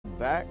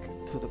back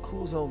to the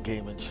Cool Zone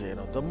Gaming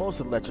channel, the most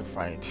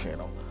electrifying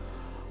channel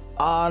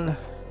on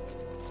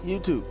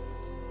YouTube.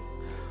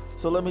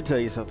 So let me tell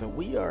you something.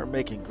 We are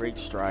making great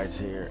strides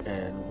here,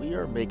 and we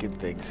are making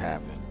things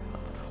happen.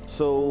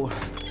 So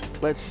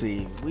let's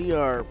see. We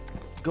are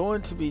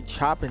going to be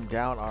chopping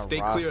down our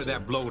Stay roster clear of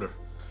that bloater.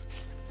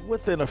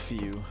 within a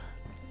few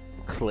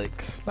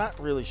clicks. Not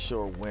really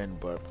sure when,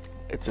 but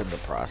it's in the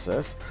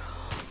process.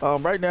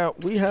 Right now,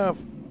 we have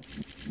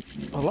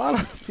a lot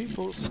of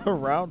people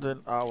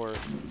surrounding our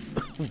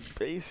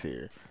base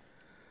here.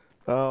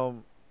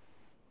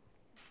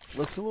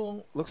 Looks a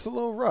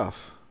little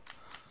rough.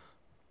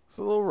 It's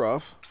a little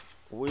rough.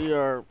 We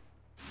are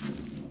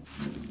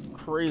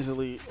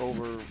crazily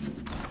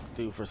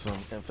overdue for some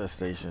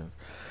infestation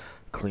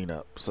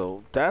cleanup.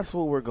 So that's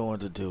what we're going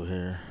to do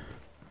here.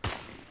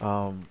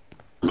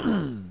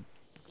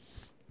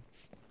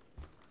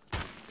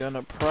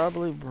 Gonna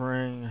probably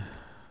bring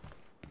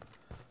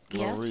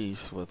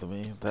Maurice with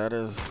me. That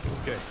is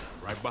okay,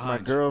 right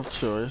behind my girl of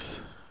choice,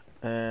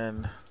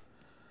 and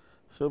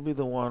she'll be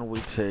the one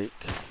we take.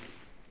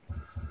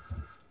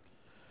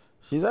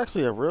 She's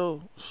actually a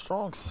real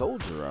strong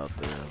soldier out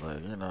there.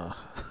 Like, you know,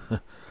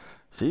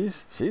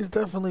 she's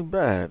definitely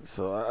bad.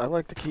 So I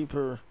like to keep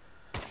her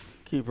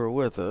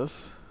with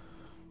us.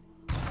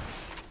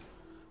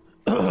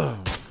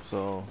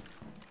 So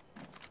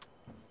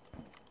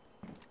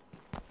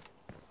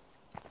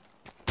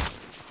let's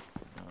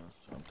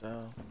jump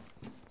down.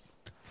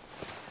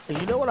 And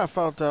you know what I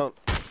found out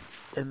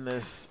in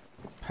this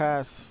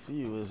past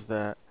few is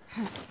that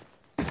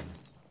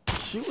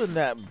shooting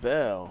that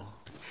bell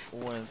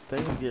when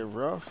things get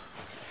rough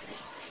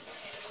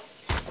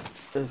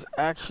is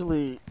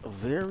actually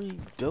very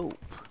dope.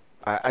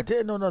 I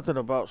didn't know nothing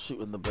about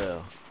shooting the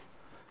bell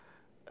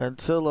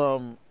until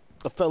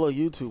a fellow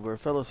YouTuber, a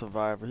fellow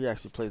survivor, he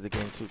actually plays the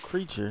game too,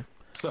 Creature,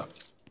 What's up?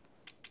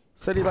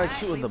 said he liked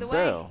shooting the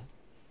bell.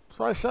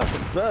 So I shot the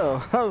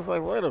bell. I was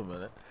like, wait a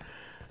minute.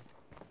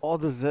 All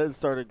the Zeds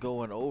started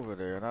going over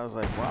there, and I was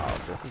like, wow,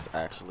 this is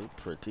actually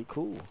pretty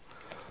cool.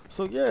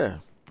 So yeah,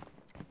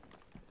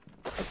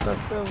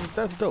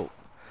 that's dope.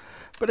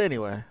 But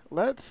anyway,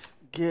 let's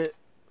get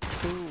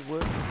to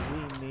what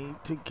we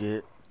need to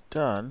get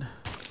done.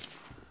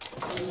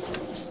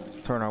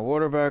 Turn our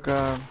water back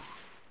on.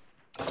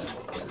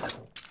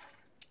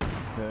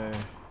 Okay.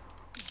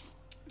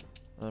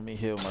 Let me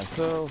heal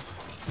myself.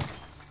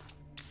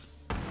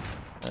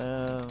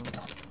 And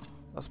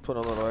let's put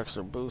a little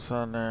extra boost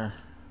on there.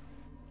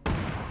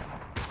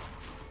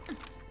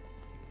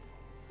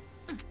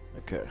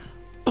 Okay.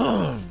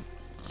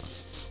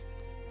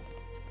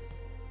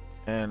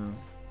 And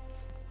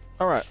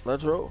alright,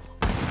 let's roll.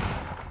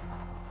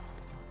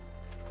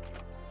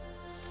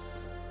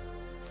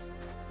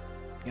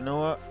 You know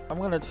what? I'm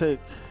gonna take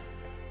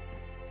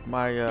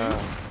my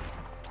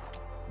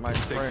my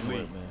friend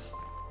with me.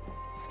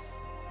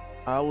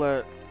 I'll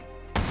let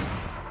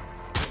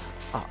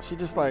she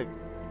just like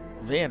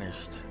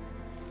vanished.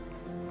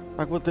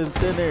 Like within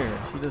thin air.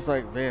 She just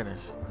like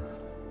vanished.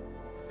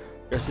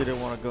 Guess she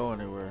didn't want to go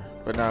anywhere.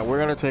 But now we're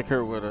gonna take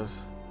her with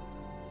us.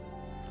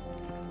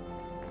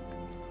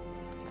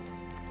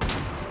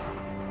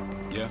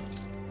 Yeah.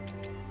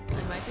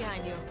 I'm right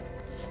behind you.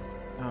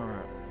 All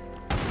right.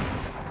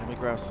 Let me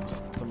grab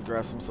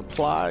some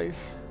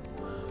supplies.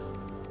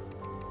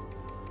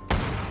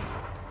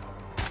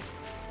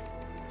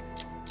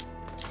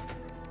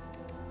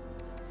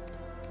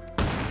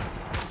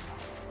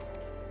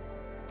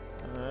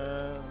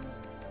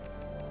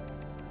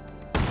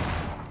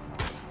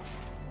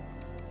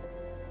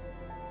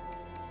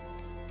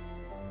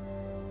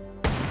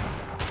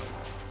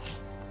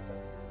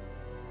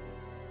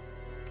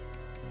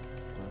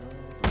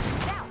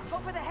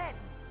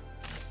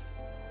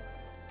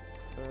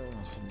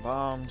 Some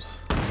bombs.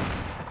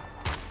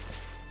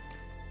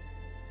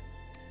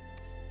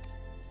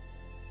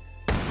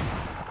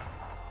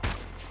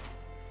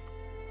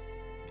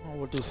 Oh,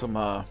 we'll do some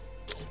we'll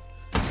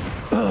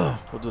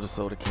do the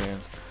soda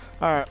cans.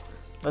 All right,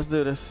 let's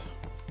do this.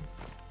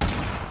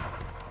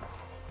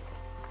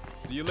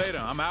 See you later.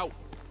 I'm out.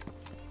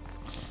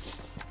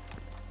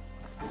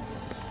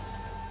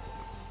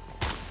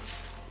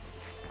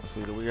 Let's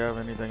see, do we have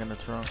anything in the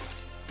trunk?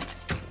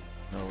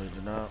 No, we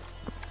do not.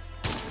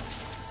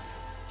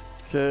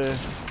 Okay,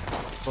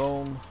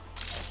 boom,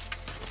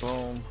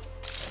 boom,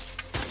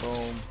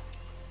 boom,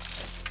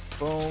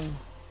 boom,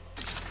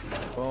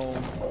 boom,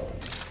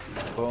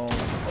 boom,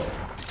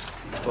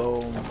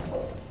 boom.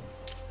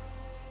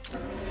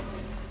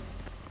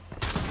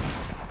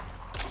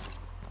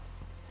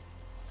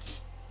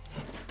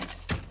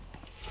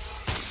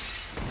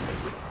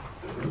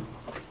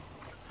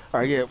 All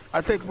right, yeah, I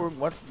think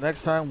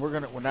next time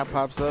when that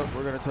pops up,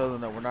 we're gonna tell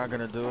them that we're not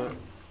gonna do it,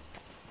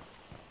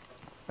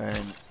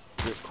 and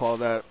call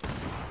that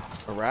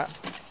a wrap.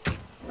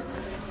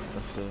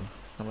 Let's see.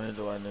 How many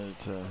do I need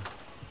to?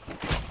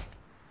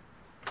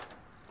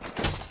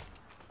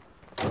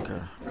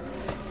 Okay.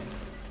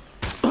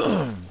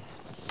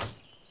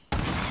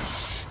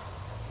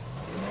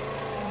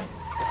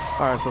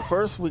 Alright, so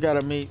first we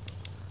gotta meet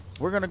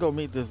we're gonna go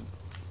meet this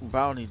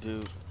bounty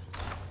dude.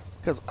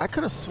 Because I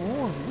could have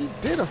sworn we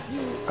did a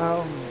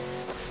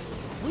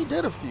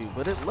few,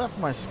 but it left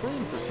my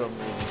screen for some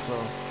reason.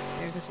 So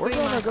There's a we're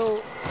screen gonna mark.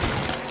 go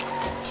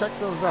check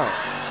those out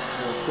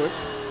real quick.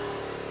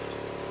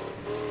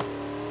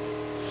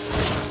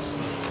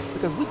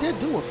 Because we did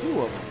do a few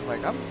of them.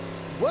 Like, I'm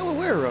well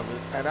aware of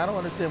it, and I don't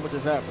understand what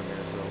just happened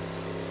there. So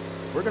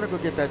we're gonna go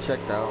get that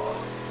checked out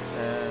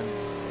and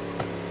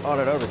all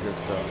that other good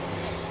stuff.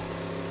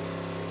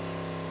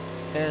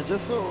 And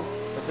just so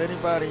if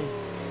anybody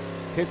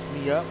hits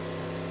me up,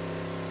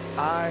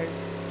 I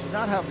do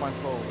not have my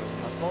phone with me.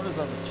 My phone is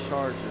on the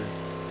charger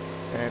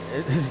and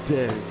it is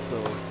dead, so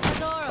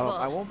Adorable.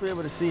 I won't be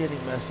able to see any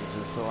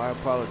messages, so I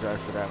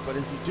apologize for that. But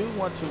if you do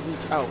want to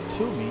reach out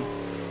to me,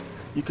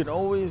 you can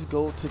always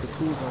go to the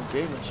Kool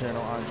Gaming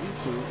channel on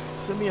YouTube,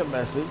 send me a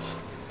message,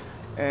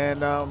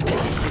 and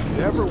if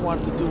you ever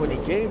want to do any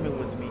gaming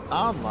with me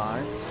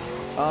online,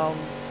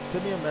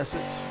 send me a message,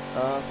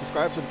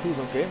 subscribe to the Kool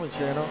Gaming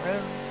channel,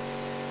 and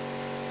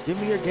give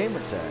me your gamer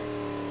tag.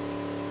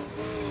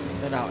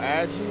 And I'll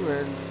add you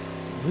and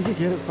we can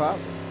get it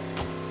popping.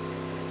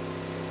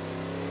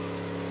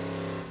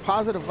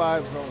 Positive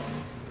vibes only.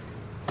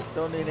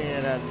 Don't need any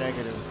of that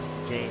negative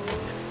gaming.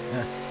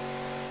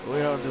 We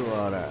don't do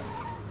all that.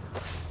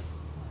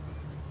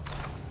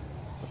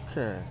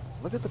 Okay.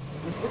 Just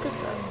look at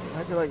that.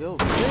 I feel like, oh,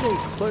 the way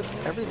they put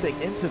everything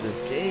into this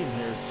game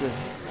here is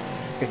just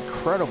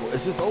incredible.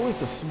 It's just always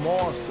the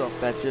small stuff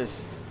that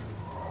just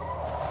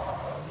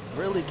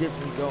really gets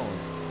me going.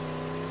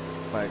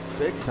 Like,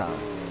 big time.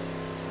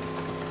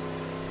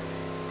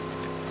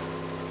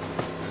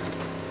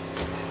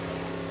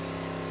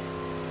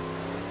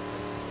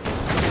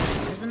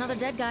 There's another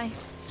dead guy.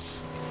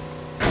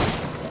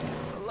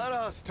 Let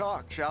us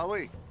talk, shall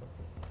we?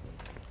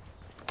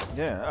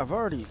 Yeah, I've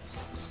already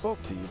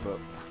spoke to you, but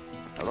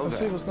Hello let's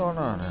there. see what's going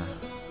on here.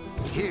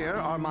 Here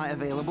are my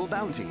available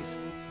bounties.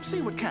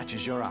 See what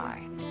catches your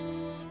eye.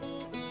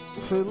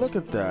 See, look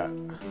at that.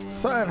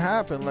 Something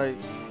happened, like,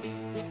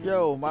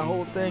 yo, my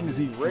whole thing's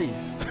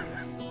erased.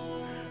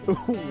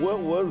 What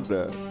was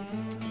that?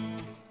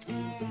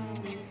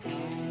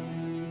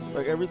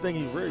 Like, everything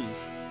erased.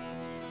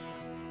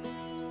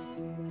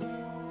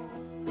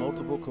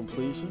 Multiple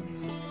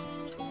completions?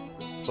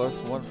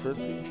 Plus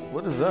 150?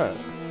 What is that?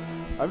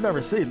 I've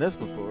never seen this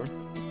before.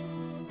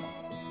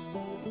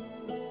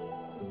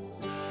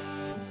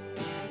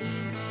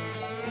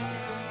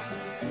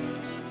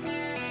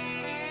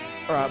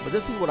 Alright, but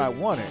this is what I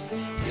wanted.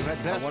 You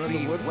had best wanted the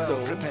be wood well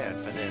stove. prepared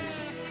for this.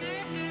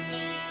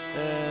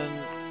 And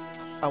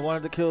I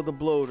wanted to kill the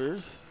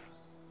bloaters.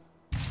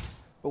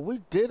 But we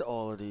did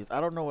all of these. I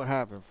don't know what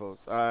happened,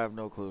 folks. I have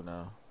no clue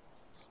now.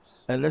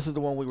 And this is the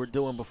one we were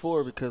doing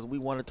before because we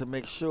wanted to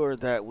make sure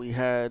that we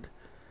had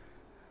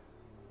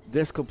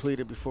this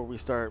completed before we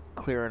start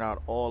clearing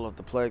out all of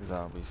the plague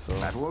zombies. So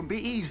That won't be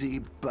easy,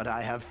 but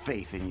I have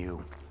faith in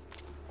you.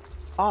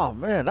 oh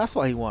man, that's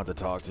why he wanted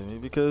to talk to me,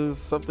 because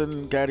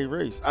something got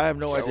erased. I have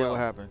no idea Farewell. what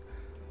happened.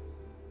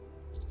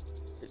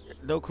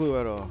 No clue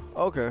at all.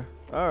 Okay.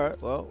 Alright,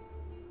 well,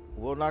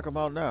 we'll knock him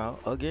out now.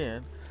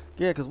 Again.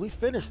 Yeah, because we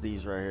finished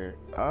these right here.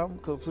 I'm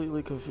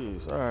completely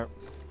confused. Alright.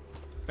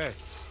 Hey,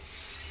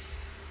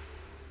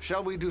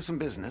 Shall we do some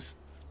business?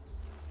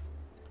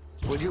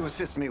 Would you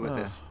assist me with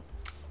this?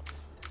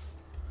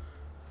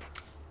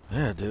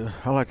 Yeah, dude.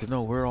 I'd like to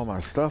know where all my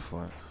stuff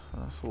went.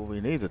 That's what we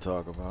need to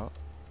talk about.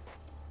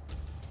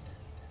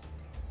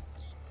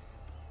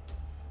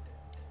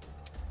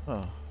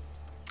 Oh.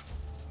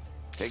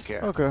 Take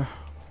care. Okay.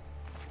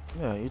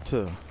 Yeah, you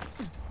too.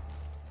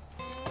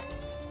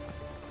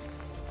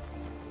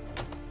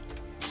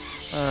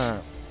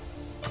 Alright.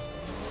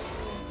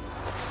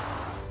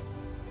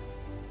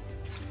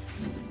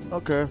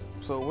 Okay,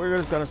 so we're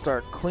just gonna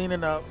start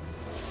cleaning up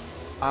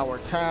our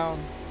town.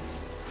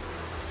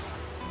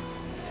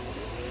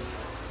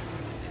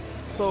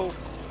 So,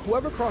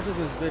 whoever crosses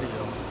this video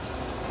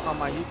on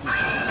my YouTube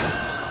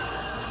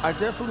channel, I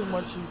definitely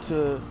want you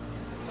to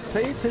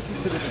pay attention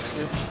to the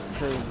description,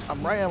 because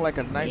I'm writing like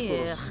a nice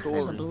little There's a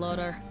story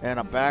bloater. and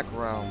a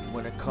background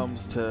when it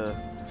comes to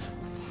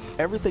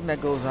everything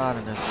that goes on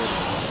in this video.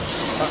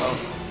 Uh-oh.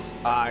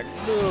 I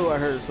knew I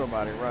heard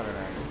somebody running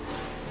at me.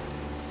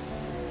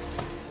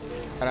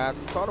 And I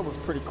thought it was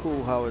pretty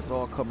cool how it's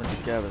all coming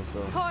together,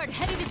 so Horde,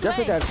 heading this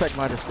definitely way. gotta check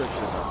my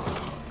description.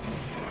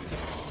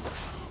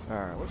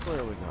 Alright, which way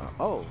are we going?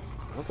 Oh,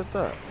 look at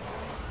that.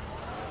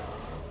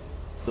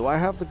 Do I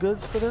have the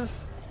goods for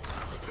this?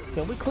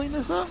 Can we clean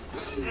this up?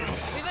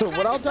 We've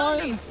Without attracted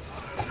dying? zombies.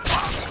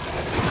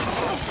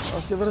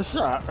 Let's give it a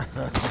shot.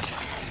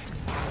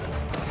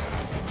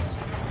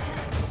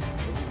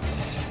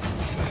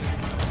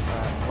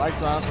 Alright,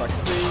 lights on so I can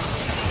see.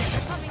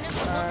 They're coming in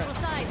from Alright.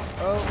 multiple sides.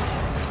 Oh,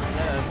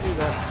 yeah, I see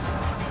that.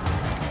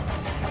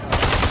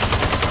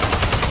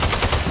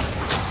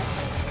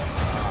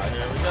 Ah,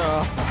 here we go.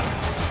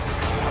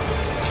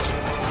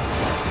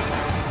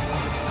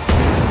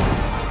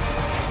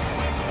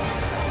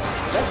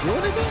 Did that do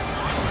anything?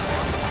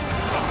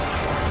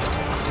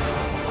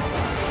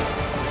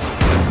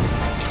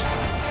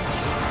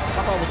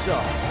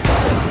 y'all.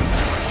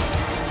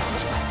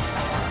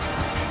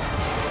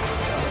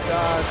 Oh,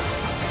 God.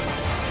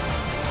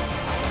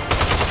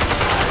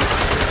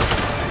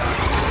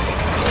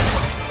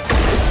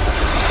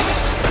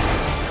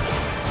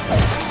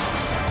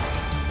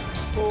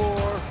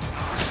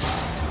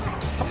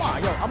 Come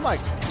on, yo, I'm like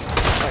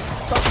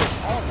stuck in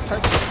all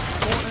types of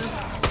corners.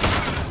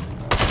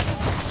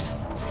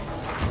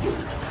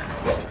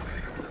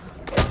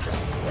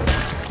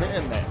 Get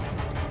in there.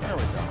 There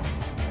we go.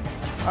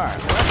 Alright,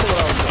 well, that's what I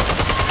was doing.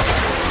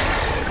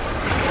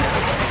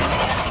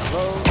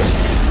 Load.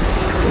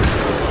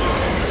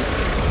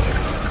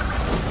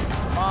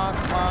 Come on,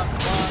 come on, come on,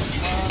 come on.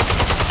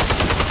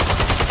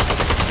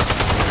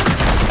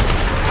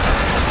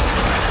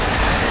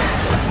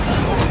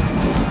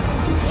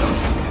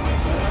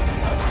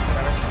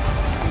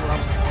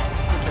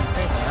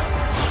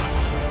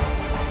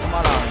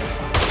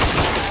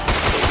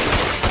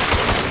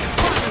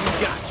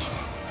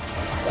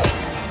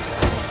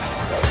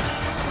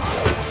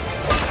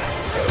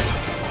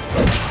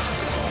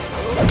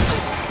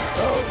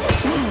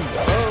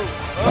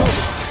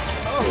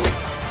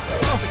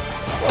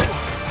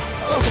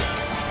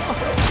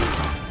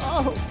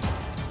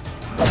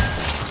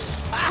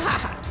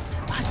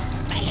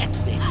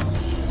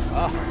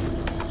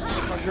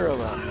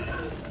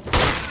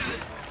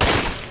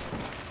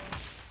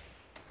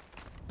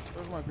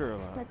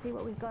 Let's see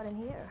what we've got in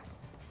here.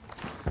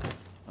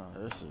 Oh,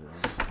 this is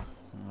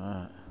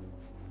alright.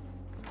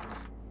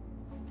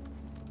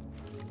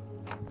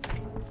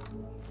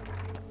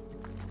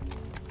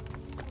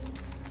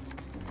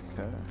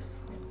 Okay.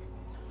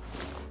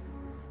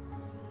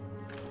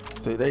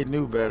 See, they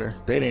knew better.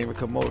 They didn't even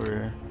come over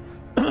here.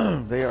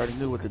 They already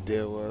knew what the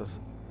deal was.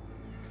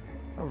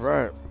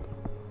 Alright.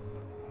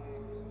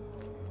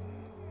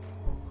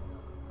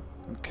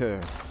 Okay.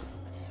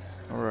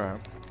 Alright.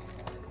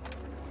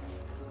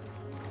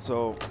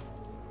 So,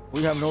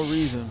 we have no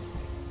reason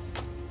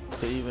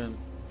to even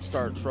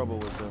start trouble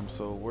with them.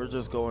 So, we're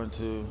just going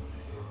to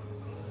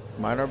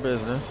mind our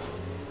business.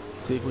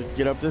 See if we can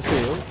get up this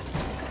hill.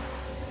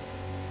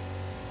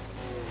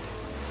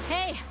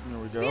 Hey, There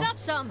we speed go. up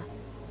some.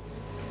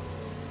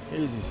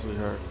 Easy,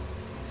 sweetheart.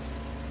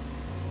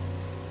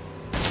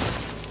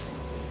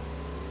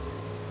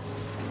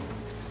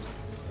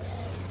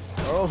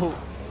 Oh.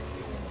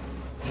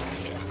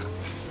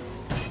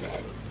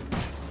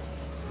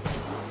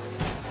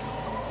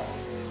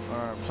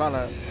 Alright, I'm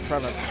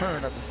trying to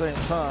turn at the same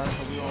time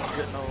so we don't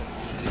get no.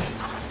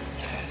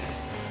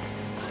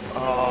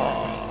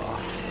 Oh.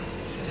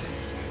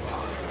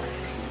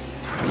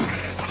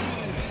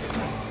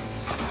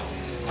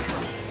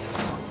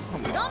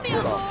 Zombie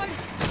on board.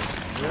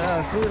 Yeah,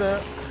 I see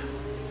that.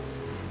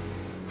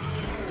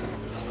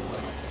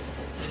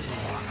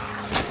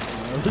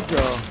 There we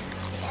go.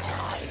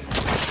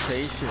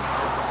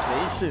 Patience,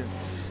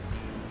 patience.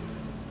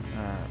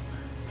 Alright.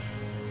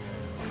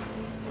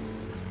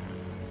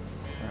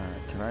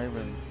 Alright, can I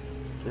even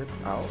get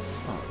out?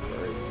 Oh,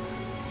 great.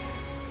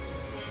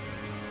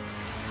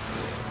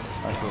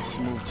 Nice little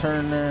smooth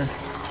turn there.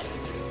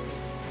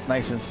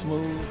 Nice and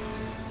smooth.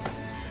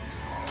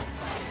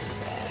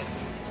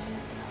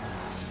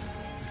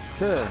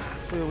 Good.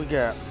 Let's see what we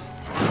got.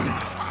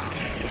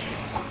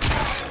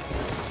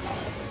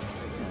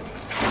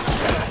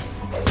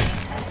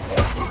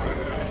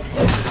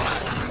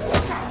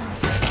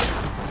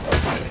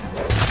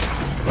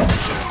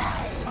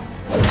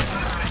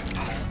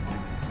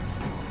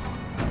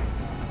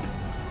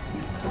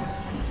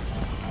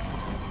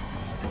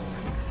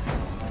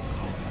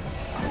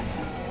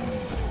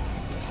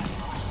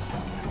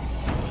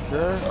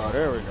 Good. Oh,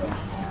 there we go.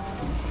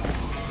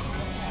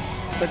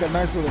 Like a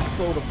nice little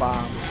soda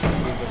bomb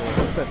over there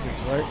to set this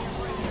right.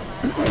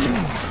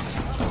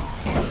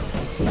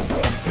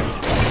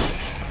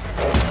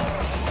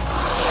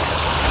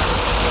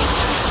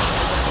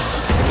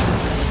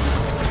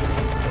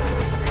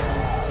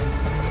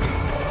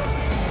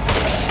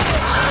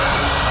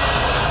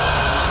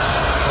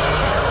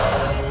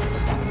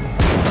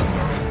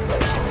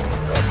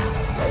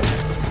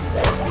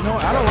 You know,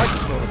 I don't like the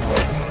soda bombs.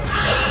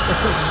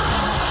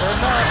 They're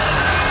not.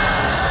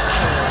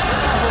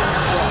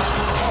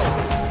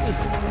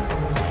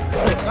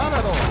 Not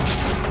at all.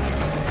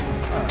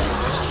 Alright.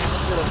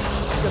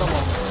 Get them on.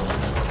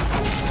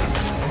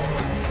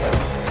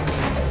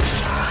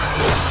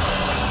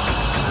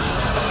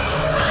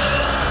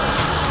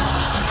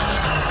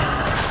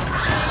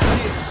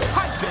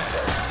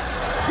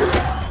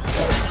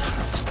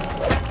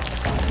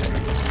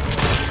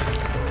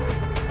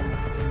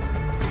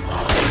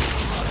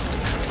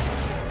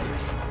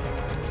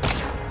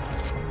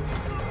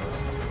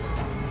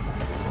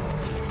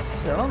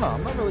 Yeah, I don't know.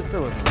 I'm not really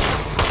feeling it.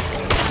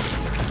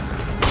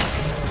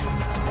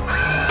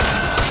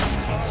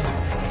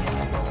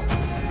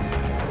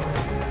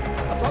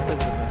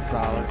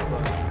 Solid,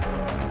 but I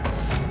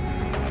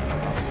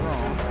was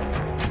wrong.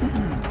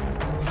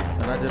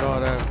 And I did all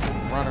that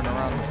running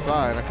around the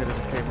side. I could have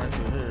just came right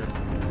through here.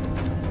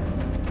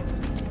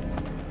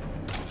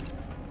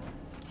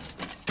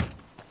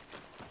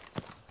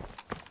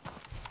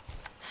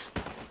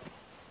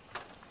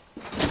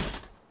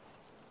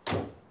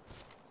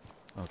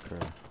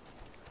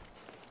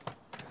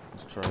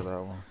 try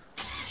that one.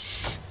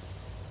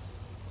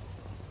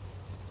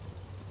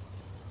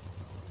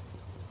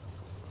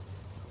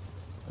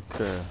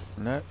 Okay,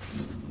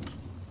 next.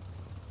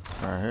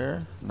 Right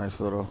here. Nice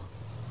little.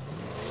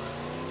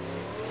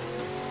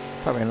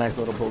 Probably a nice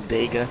little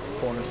bodega,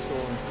 corner store.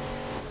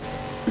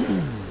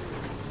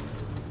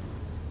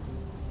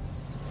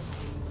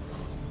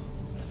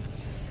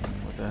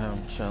 Look at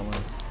him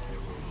chilling.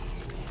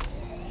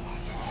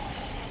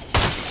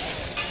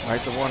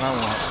 Right, the one I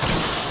want.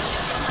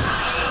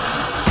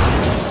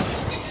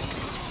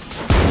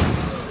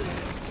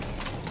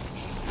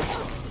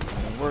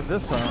 It worked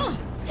this time.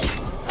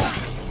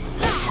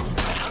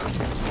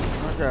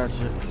 I got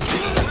you.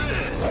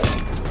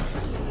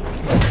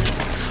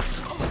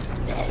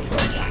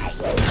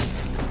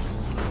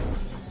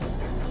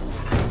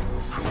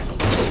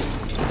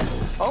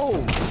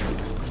 Oh!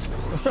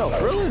 Oh,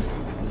 really?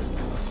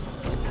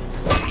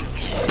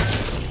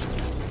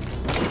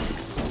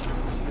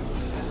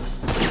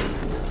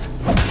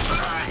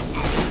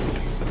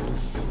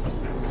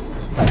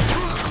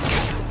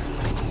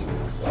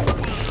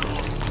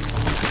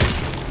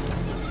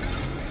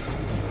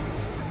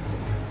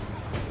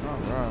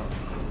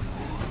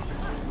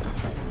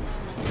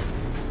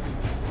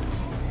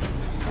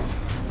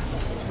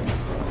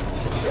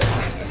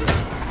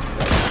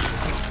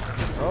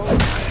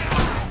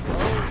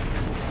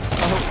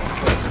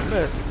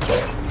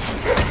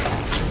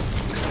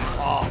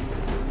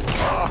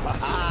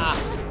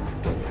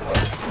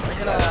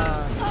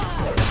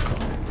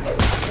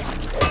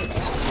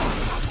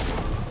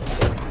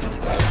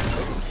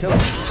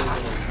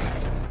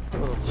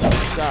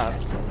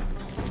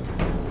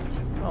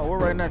 Oh, we're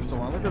right next to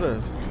one. Look at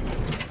this.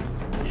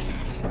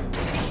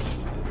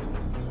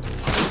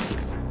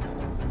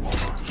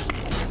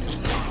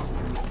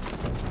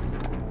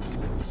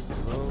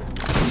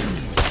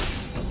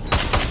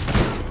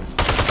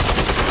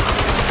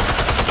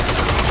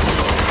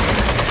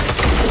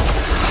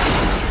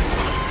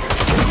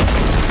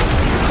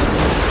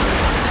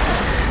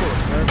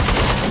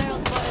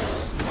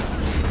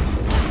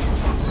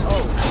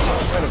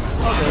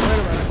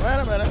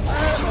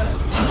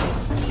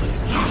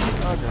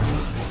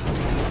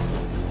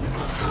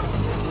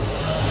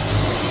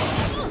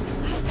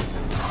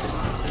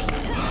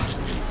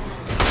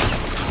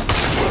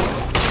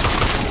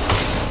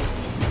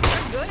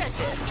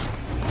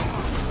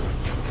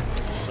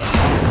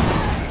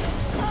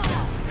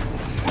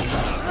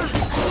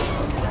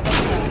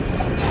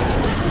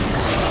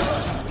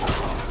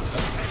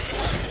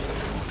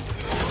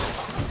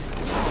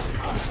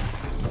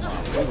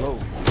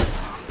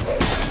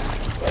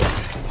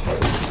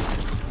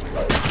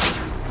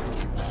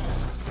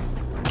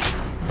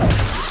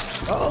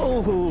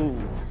 Oh,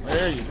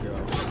 there you go.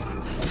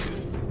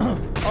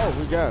 Oh,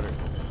 we got it.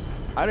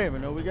 I didn't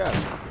even know we got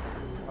it.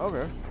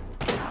 Okay.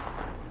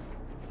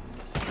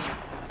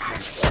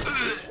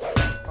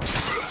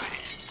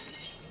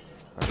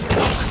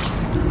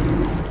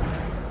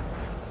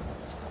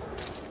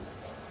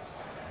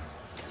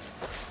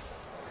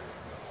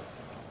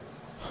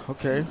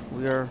 Okay,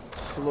 we are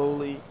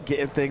slowly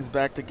getting things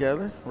back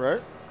together,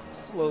 right?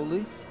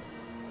 Slowly.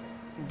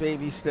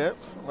 Baby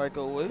steps, like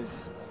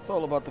always. It's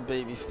all about the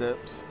baby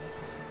steps.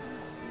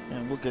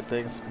 And we'll get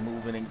things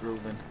moving and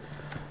grooving.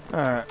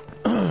 Alright.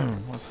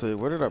 Let's see,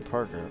 where did I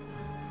park it?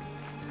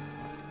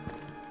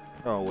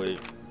 Oh, wait.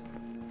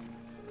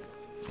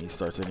 He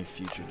starts any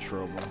future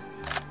trouble.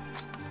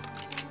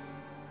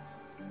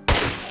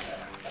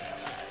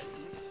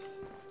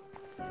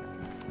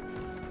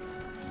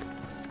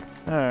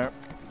 Alright.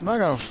 I'm not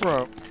gonna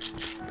front.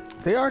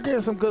 They are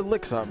getting some good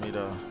licks on me,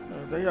 though.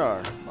 They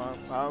are.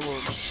 I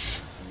will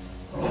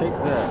take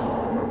that.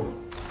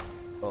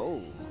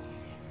 Oh.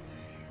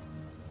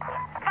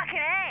 Fucking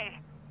A!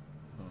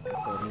 I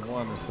thought he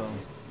wanted some.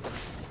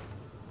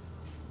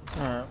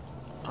 Alright.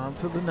 On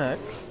to the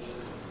next.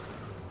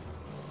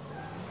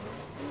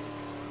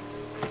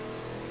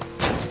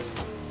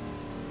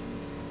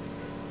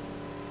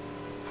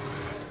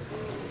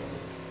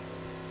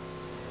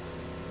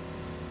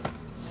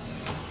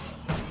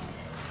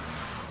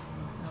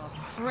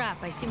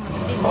 Crap, I see what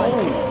you did.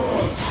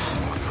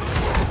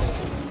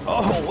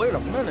 Oh, wait a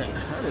minute.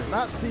 I did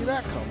not see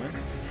that coming.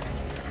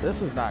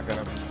 This is not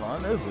going to be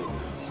fun, is it?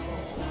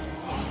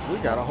 We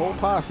got a whole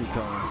posse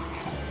coming.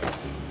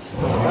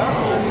 So that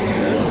was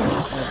it.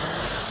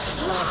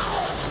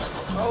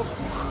 Oh.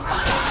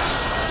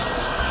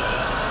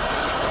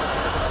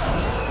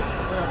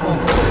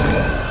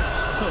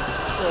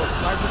 Little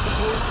sniper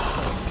support.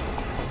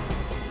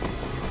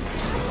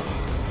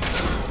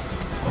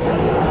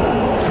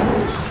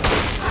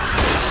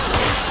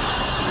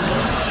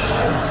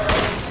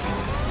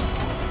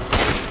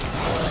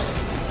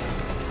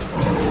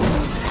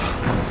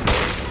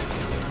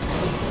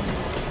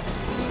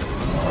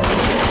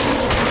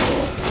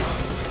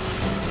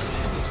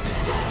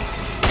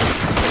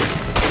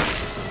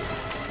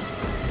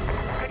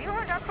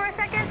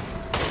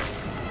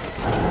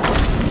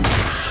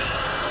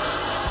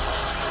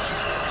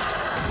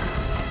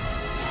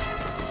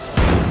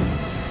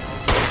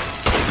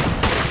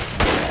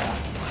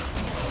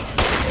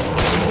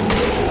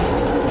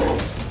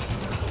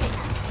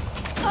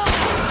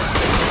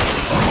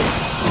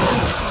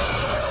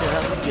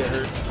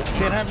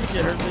 can't have you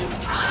get hurt, baby.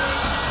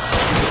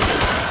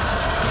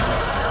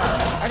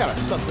 I gotta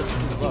suck this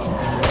food up.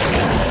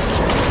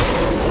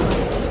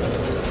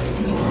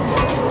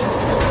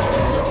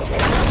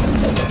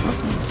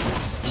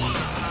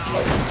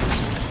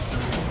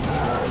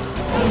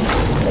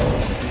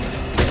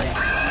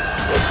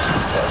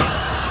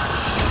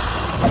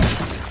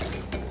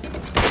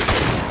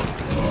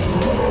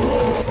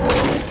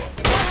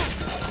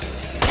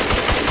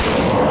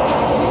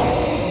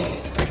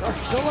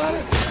 Still at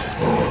it?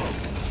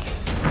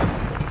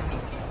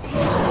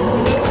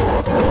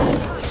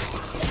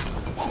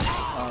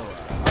 Alright.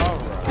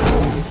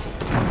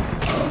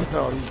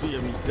 Oh, he's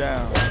beating me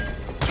down.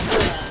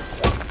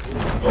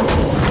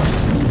 Reload.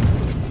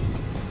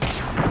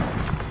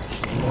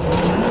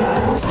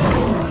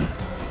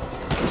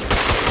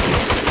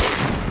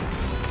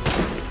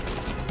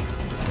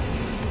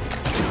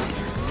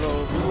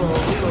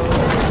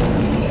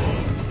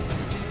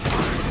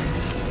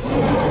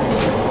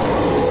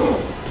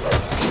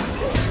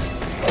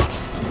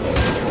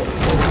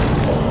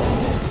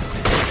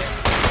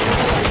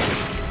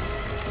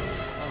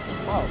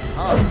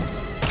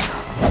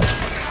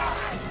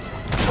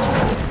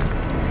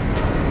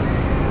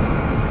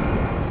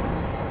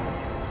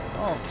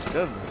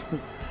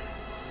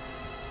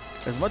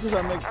 As much as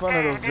I make fun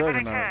of those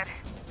juggernauts,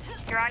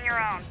 you're on your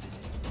own.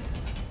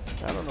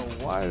 I don't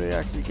know why they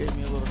actually gave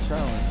me a little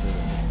challenge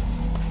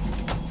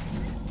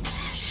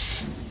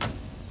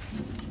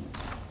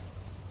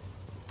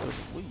today.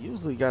 We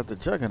usually got the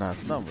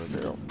juggernauts number.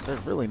 They're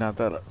really not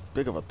that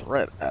big of a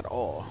threat at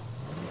all.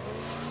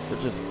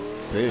 They're just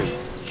big,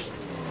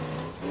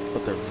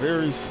 but they're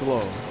very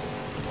slow.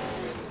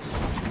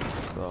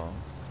 So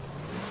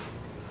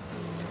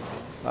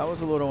that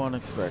was a little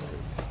unexpected.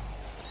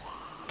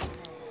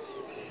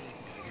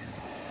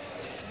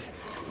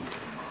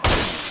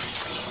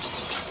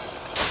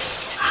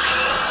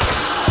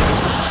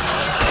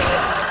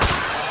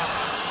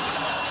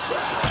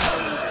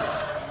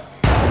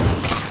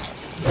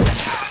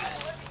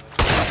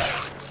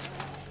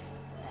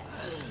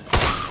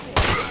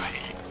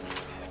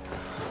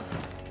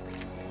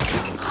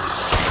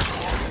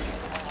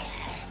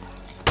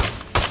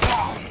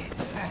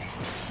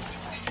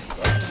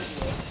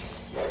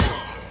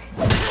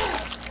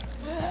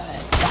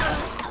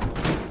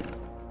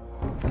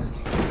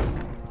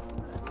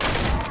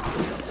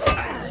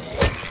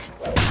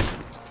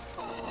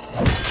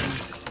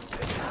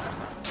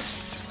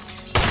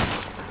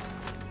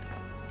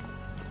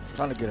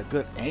 Trying to get a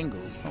good angle.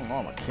 I don't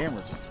know, my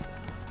camera's just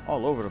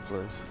all over the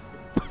place.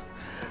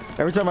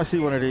 Every time I see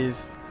one of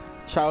these,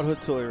 childhood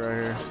toy right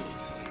here.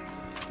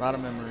 A lot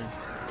of memories.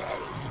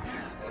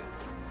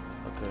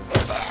 Okay.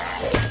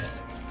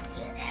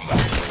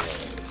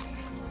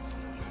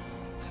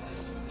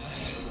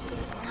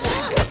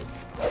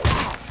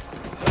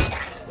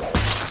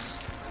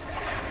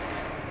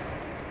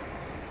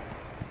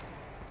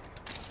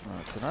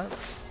 Can I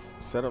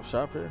set up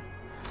shop here?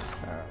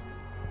 Alright.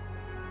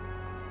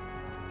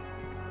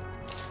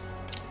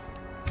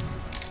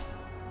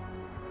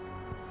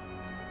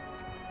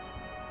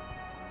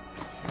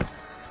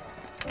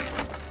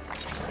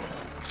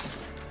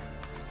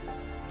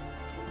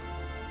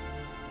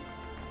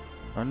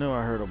 I knew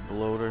I heard a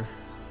bloater.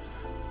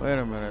 Wait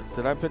a minute.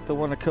 Did I pick the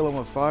one to kill him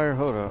with fire?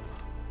 Hold up.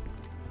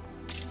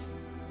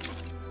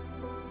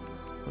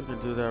 We can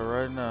do that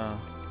right now.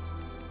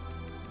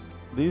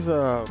 These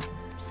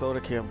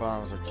soda can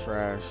bombs are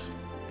trash.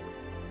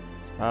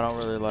 I don't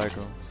really like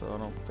them, so I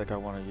don't think I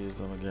want to use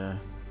them again.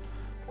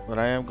 But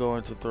I am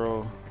going to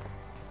throw...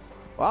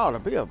 Wow, to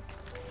be a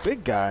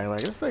big guy,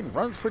 like this thing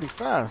runs pretty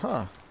fast,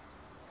 huh?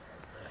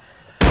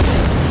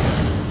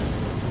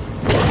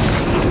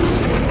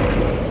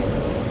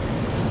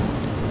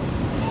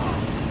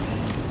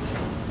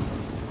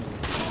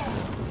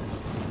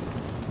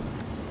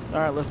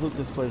 Alright, let's loot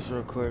this place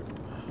real quick.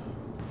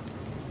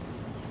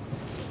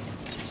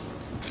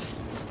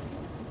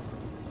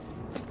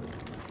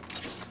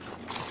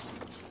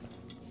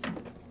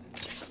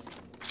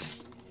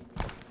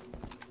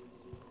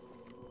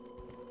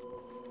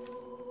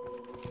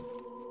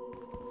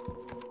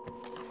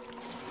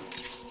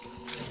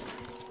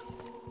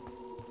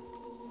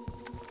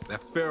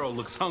 That pharaoh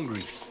looks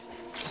hungry.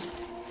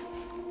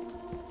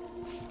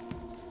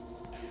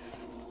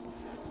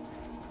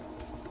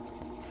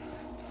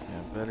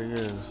 Bet he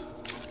is.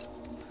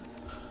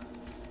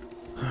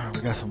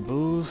 We got some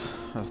booze.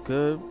 That's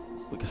good.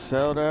 We can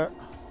sell that.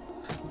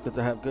 Good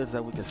to have goods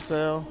that we can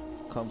sell.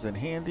 Comes in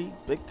handy,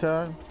 big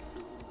time.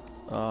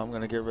 I'm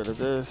gonna get rid of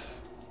this.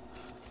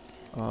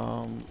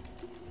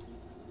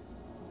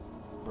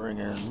 Bring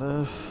in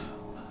this,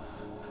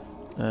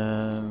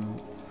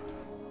 and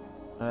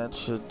that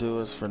should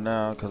do us for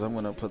now. Because I'm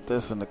gonna put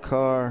this in the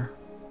car.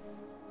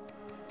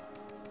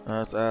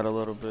 Let's add a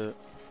little bit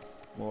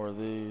more of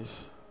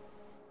these.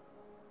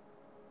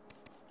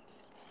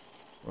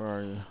 Where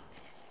are you?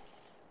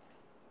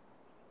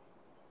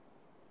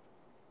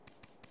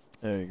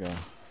 There you go.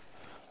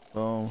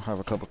 Boom. Have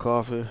a cup of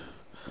coffee.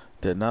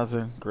 Did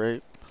nothing.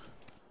 Great.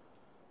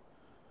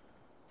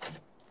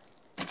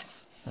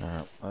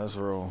 Alright, let's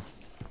roll.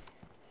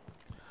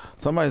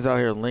 Somebody's out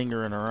here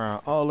lingering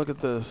around. Oh, look at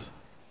this.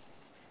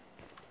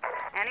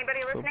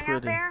 Anybody So listening out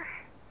pretty. there?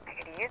 I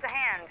could use a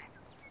hand.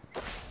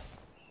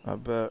 I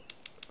bet.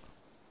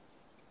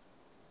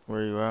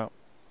 Where you at?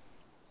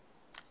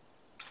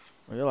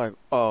 Well, you're like,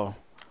 oh.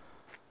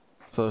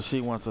 So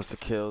she wants us to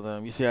kill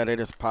them. You see how they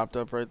just popped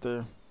up right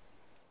there?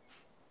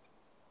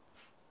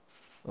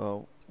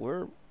 Well,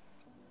 we're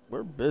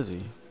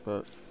busy,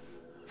 but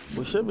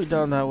we should be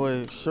down that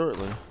way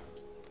shortly.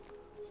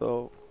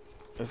 So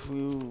if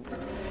you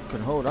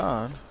can hold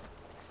on,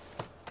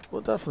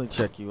 we'll definitely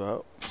check you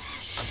out.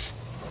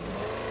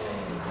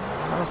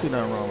 I don't see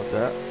nothing wrong with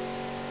that.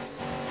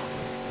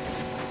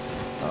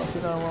 I don't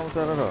see nothing wrong with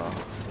that at all.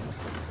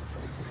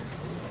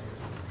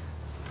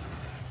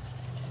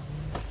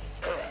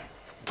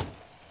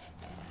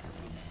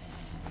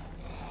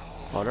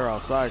 Oh, they're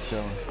outside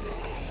chilling. Yep.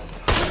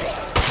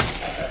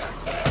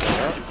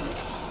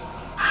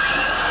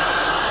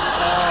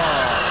 Oh,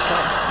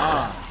 come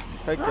on.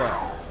 Take that.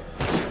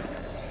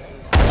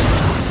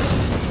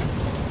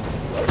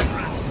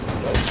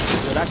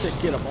 Dude, I should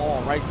get them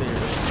all right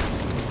there.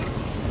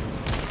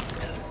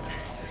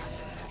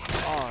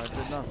 Oh, it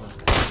did nothing.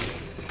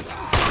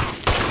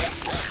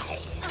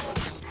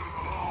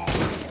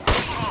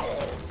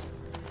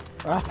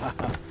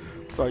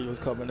 Thought you was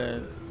coming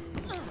in.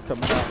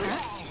 Coming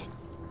out.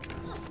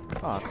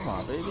 Oh, come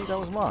on, baby. That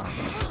was mine.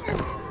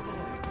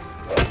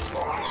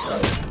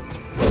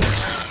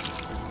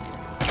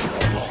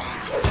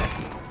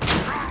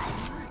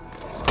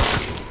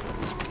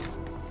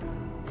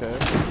 Okay.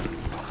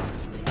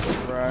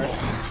 Right.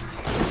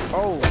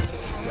 Oh.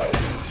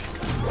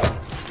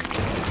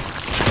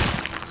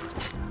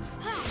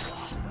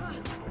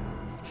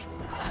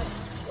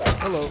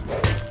 Hello.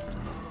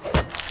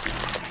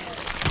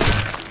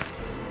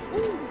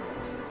 Ooh,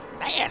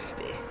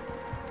 nasty.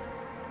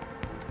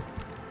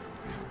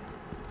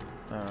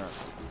 Alright.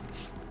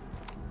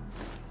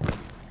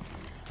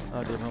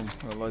 I'll give him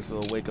a nice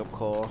little wake-up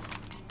call.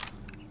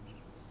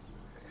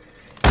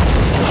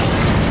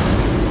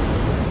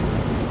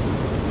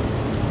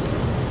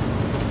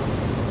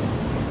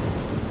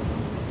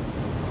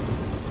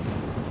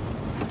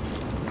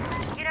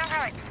 You know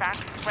how it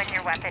sucks when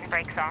your weapon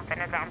breaks off in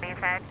a zombie's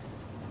head?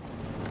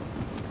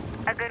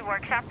 A good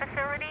workshop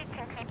facility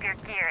can keep your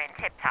gear in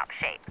tip-top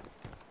shape.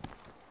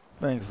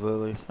 Thanks,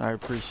 Lily. I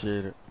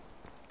appreciate it.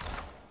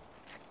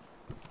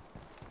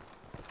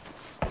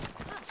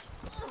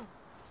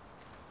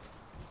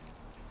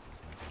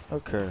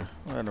 Okay,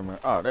 wait a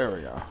minute. Oh, there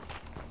we go.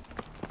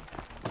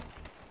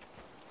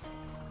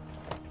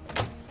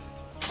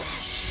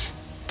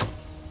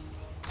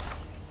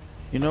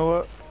 You know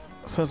what?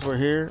 Since we're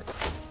here,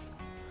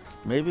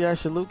 maybe I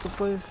should loot the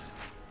place.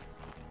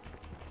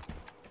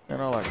 You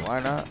know, like, why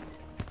not?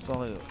 It's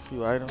only a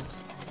few items.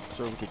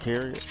 Sure we could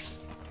carry it.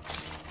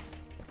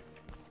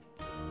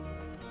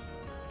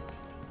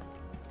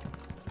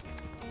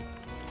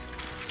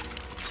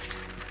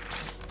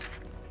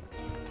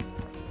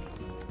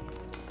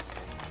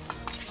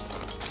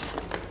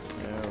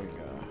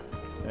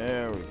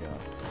 There we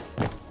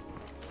go.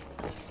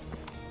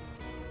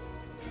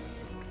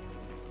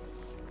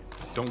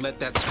 Don't let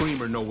that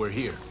screamer know we're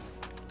here.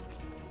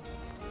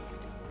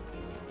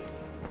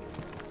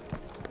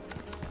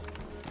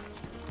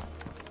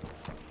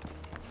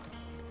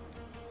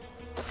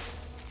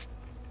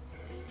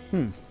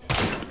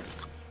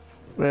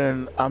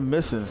 Then I'm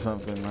missing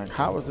something. Like,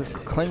 how is this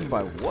claimed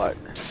by what?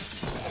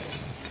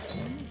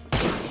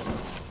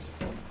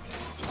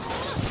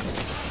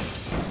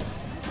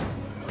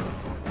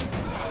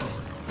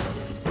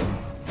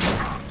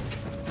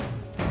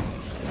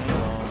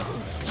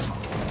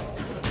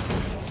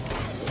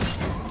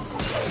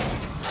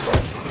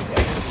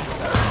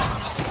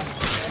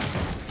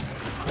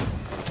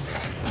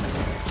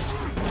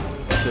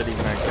 Should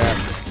even like that.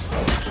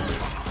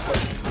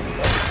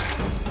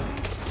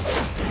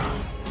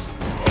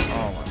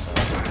 Oh my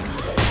God.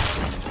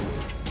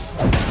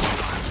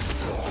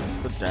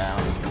 Put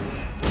down.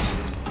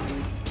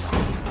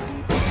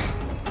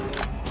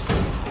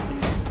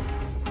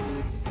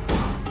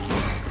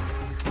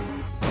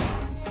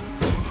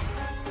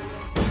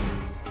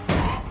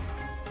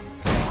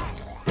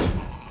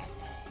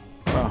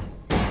 Oh.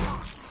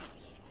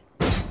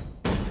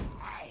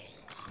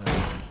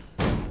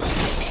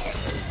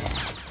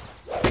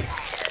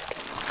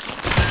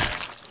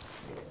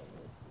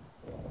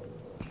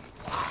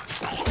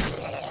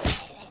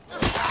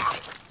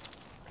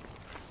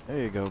 There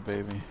you go,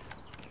 baby.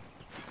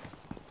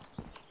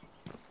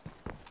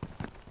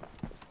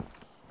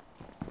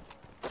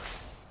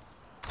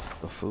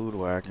 The food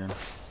wagon.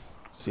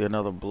 See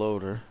another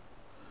bloater.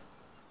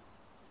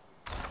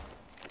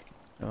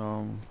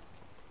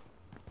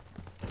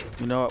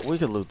 You know what? We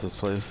could loot this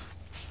place.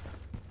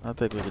 I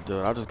think we could do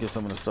it. I'll just give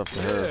some of the stuff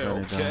to her if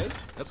anything. Okay.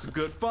 That's a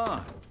good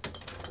find.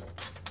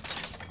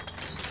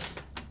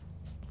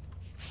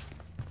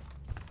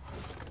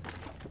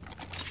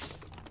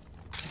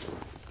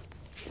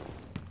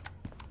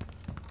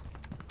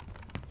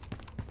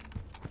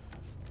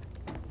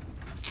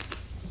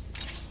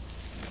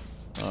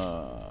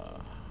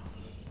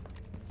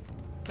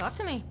 Talk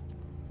to me.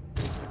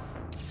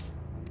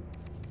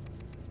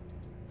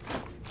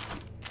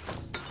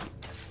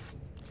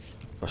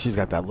 Well, she's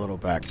got that little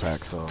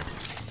backpack, so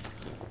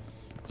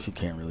she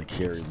can't really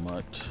carry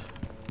much.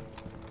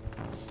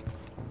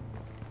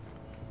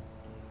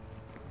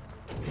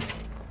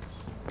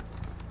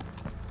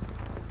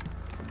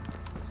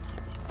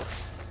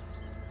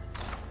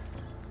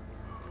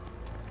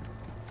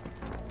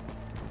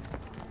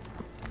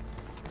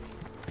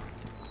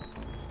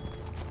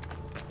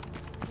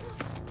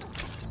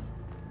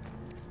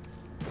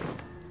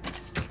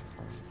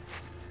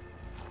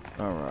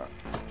 All right.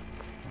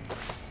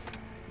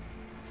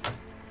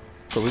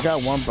 So we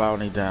got one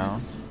bounty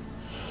down.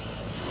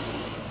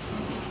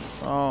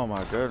 Oh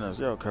my goodness,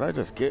 yo, could I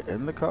just get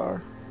in the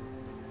car?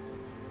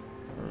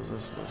 Or is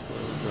this which way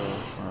we go?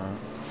 Alright.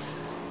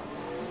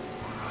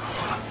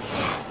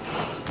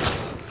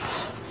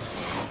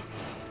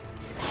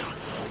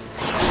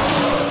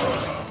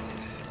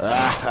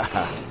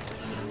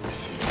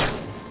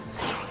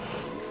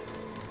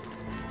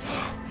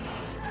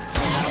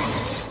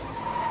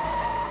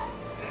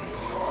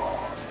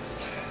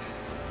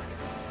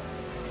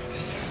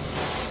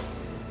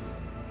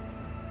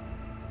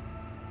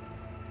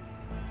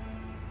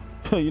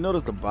 You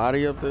notice the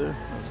body up there?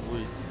 That's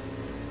weak.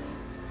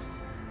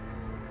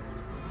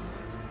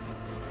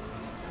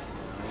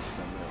 It's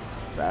gonna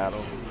be a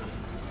battle.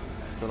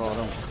 Look at all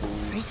them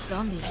fools. Freak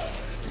zombie.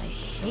 I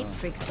hate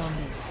freak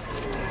zombies.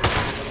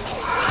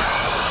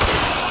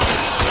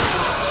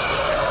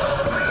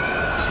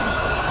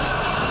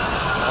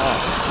 Oh,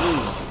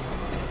 jeez.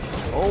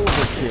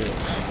 Overkill.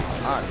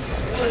 I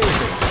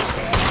swear.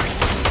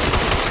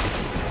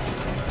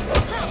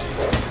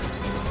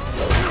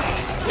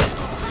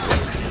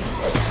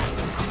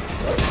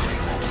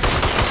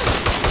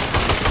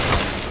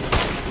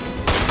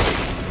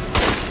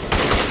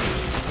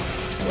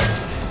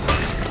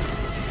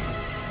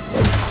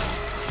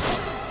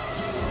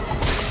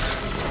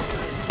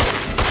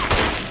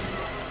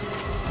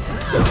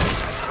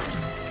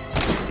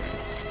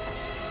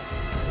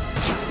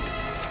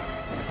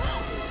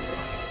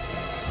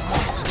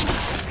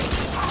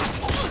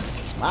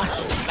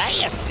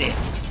 Nasty. You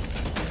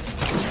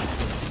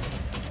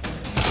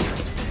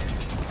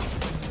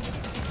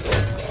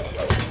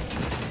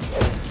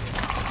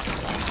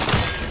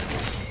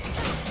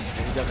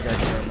definitely gotta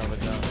get another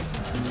gun.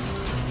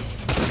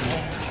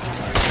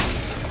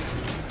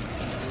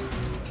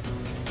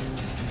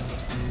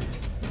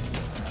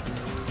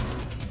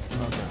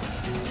 Okay.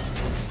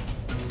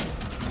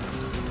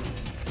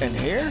 In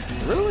here?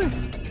 Really?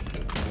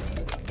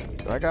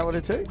 Do I got what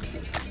it takes?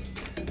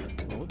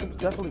 Well, we can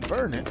definitely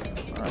burn it.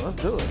 Alright, let's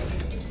do it.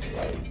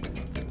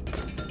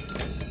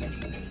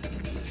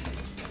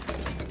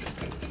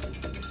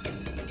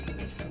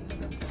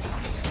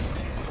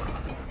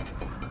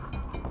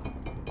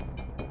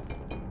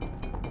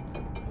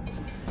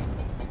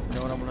 You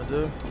know what I'm gonna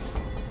do?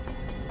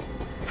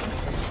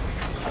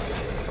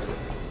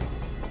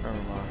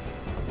 Never mind.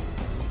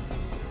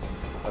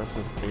 Let's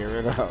just air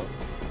it out.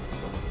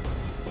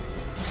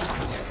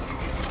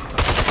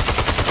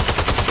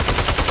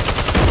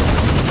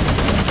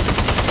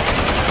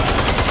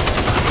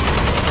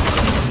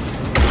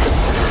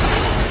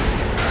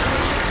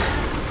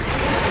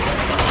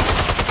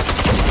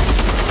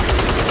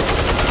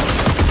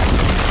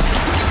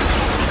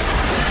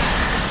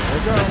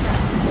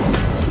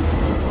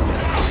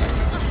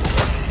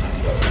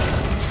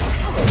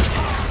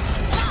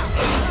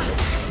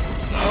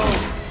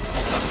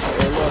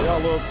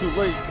 Too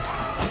late.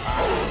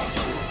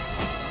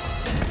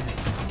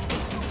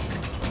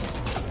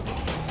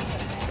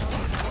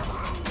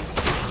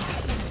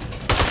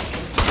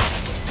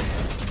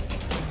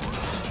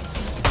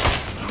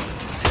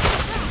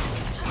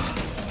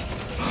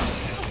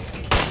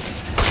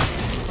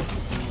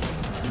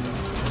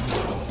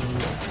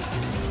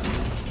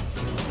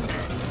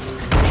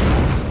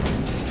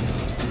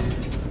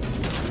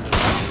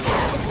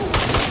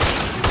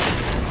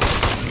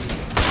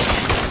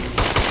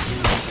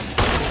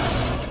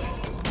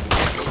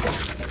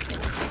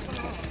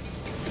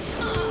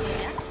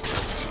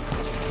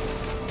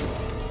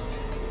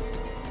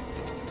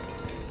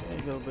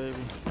 Baby.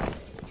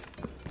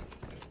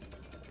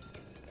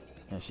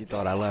 And she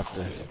thought I left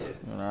her.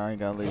 You know, I ain't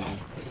got lazy.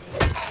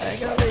 I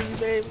ain't got lazy,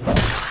 baby.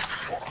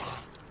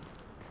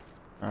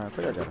 Alright, I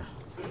think I got her.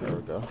 There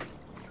we go.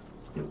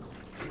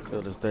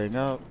 Fill this thing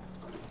up.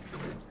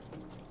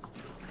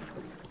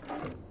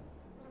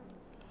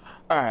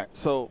 Alright,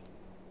 so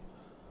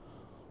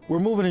we're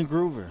moving and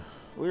grooving.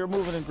 We are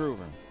moving and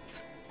grooving.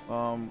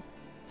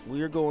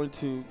 We are going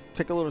to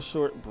take a little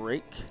short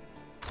break.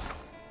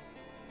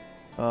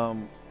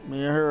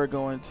 Me and her are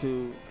going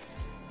to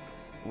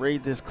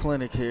raid this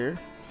clinic here,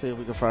 see if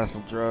we can find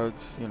some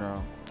drugs, you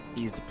know,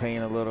 ease the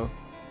pain a little.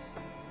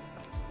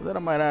 But then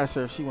I might ask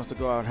her if she wants to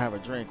go out and have a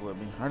drink with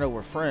me. I know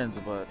we're friends,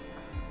 but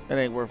it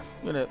ain't worth,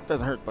 you know, it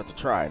doesn't hurt but to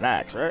try and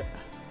ask, right?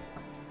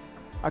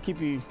 I'll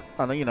keep you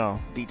on the, you know,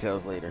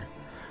 details later.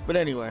 But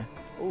anyway,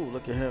 ooh,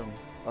 look at him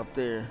up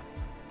there.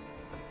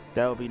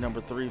 That would be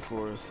number 3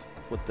 for us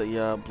with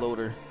the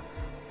bloater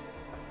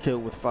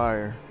killed with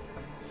fire.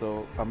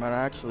 So I'm gonna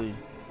actually.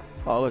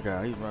 Oh, look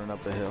at him. He's running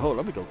up the hill. Hold on,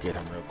 let me go get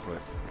him real quick.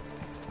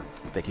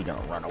 I think he's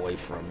gonna run away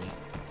from me.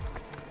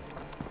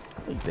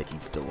 What do you think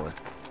he's doing?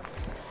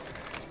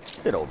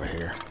 Get over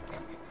here.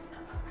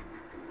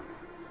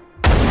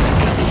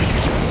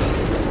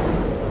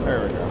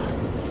 There we go.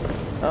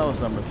 That was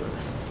number 3.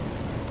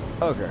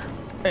 Okay.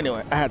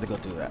 Anyway, I had to go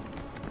do that.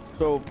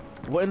 So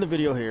we'll end the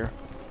video here.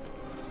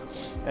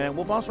 And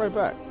we'll bounce right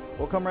back.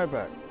 We'll come right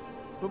back.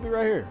 We'll be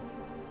right here.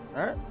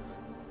 Alright?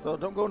 So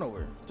don't go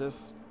nowhere.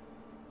 Just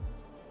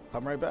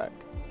come right back.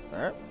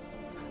 Alright?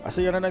 I'll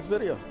see you in the next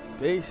video.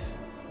 Peace.